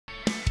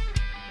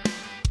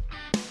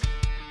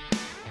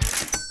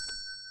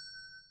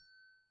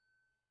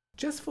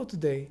just for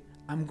today,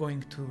 I'm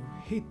going to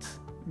hit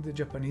the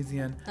Japanese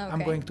yen.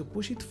 I'm going to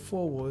push it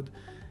forward.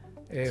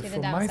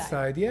 From my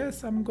side,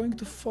 yes, I'm going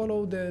to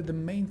follow the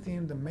main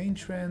theme, the main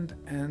trend,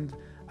 and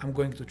I'm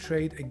going to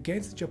trade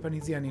against the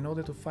Japanese yen in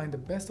order to find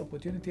the best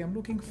opportunity. I'm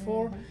looking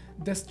for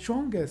the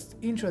strongest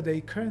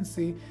intraday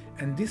currency,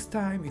 and this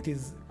time it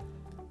is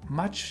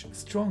much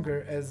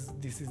stronger, as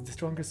this is the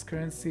strongest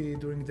currency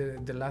during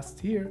the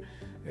last year,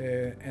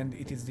 and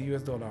it is the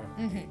US dollar.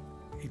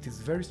 It is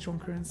very strong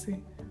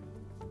currency.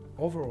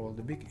 Overall,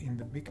 in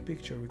the big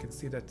picture, we can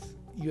see that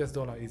US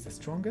dollar is the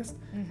strongest,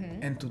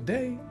 and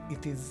today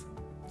it is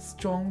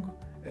strong.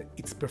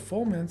 Its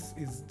performance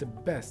is the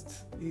best.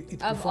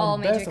 It of all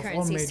major best currencies of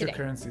all major today.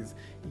 currencies.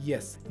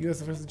 Yes,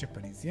 US versus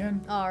Japanese yen.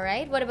 All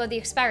right. What about the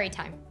expiry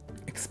time?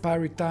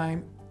 Expiry time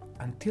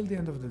until the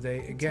end of the day.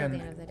 Again, Until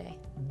the end of the day.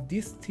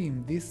 this theme,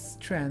 this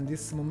trend,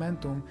 this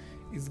momentum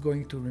is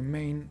going to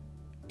remain,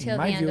 in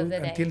my view,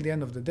 until the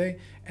end of the day.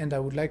 And I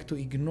would like to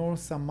ignore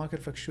some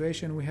market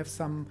fluctuation. We have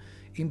some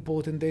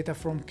important data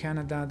from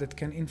Canada that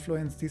can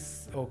influence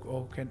this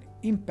or can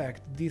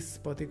impact this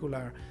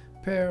particular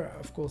pair.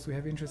 Of course, we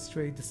have interest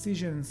rate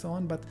decision and so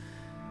on, but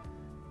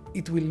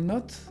it will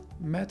not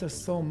matter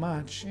so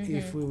much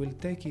if we will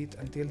take it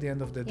until the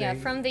end of the day. Yeah,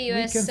 from the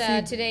US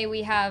today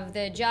we have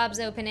the jobs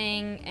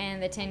opening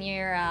and the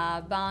 10-year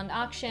bond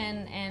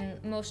auction, and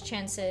most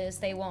chances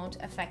they won't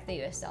affect the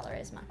US dollar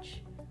as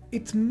much.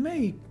 It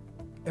may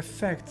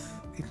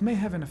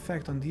have an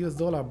effect on the US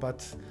dollar,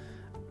 but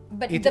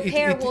the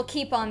pair will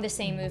keep on the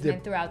same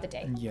movement throughout the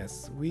day.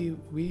 Yes, we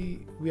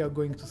are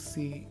going to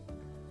see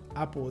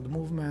upward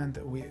movement.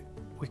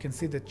 We can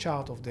see the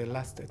chart of the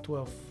last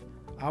 12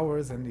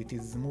 hours, and it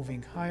is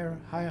moving higher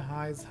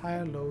highs,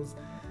 higher lows.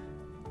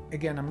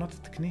 Again, I'm not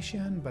a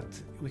technician, but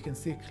we can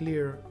see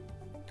clear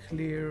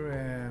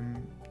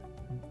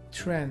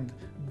trend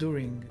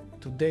during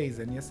today's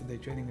and yesterday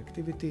trading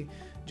activity.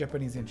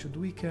 Japanese yen should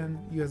weaken,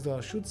 US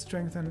dollar should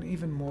strengthen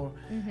even more.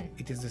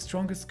 It is the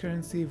strongest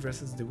currency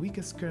versus the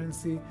weakest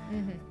currency,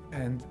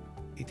 and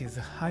it is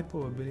a high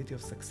probability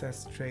of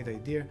success trade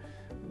idea.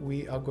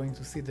 We are going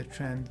to see the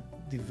trend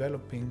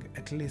developing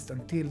at least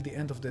until the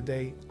end of the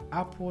day,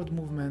 upward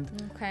movement.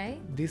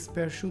 This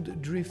pair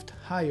should drift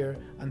higher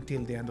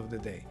until the end of the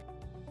day.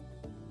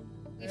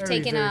 We've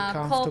taken a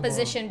call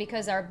position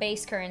because our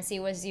base currency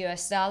was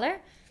US dollar.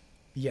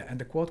 Yeah, and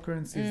the quote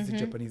currency is the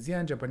Japanese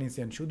yen. Japanese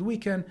yen should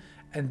weaken,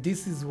 and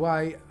this is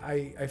why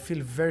I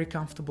feel very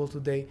comfortable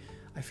today.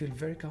 I feel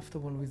very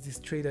comfortable with this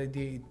trade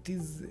idea.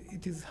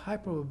 It is high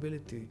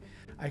probability.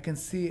 I can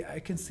see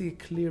a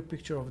clear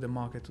picture of the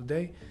market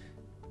today,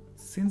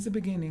 since the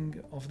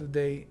beginning of the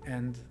day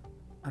and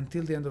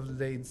until the end of the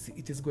day.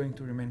 It is going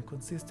to remain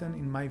consistent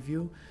in my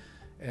view,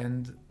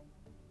 and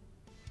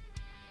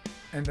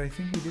I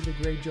think we did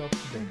a great job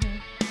today.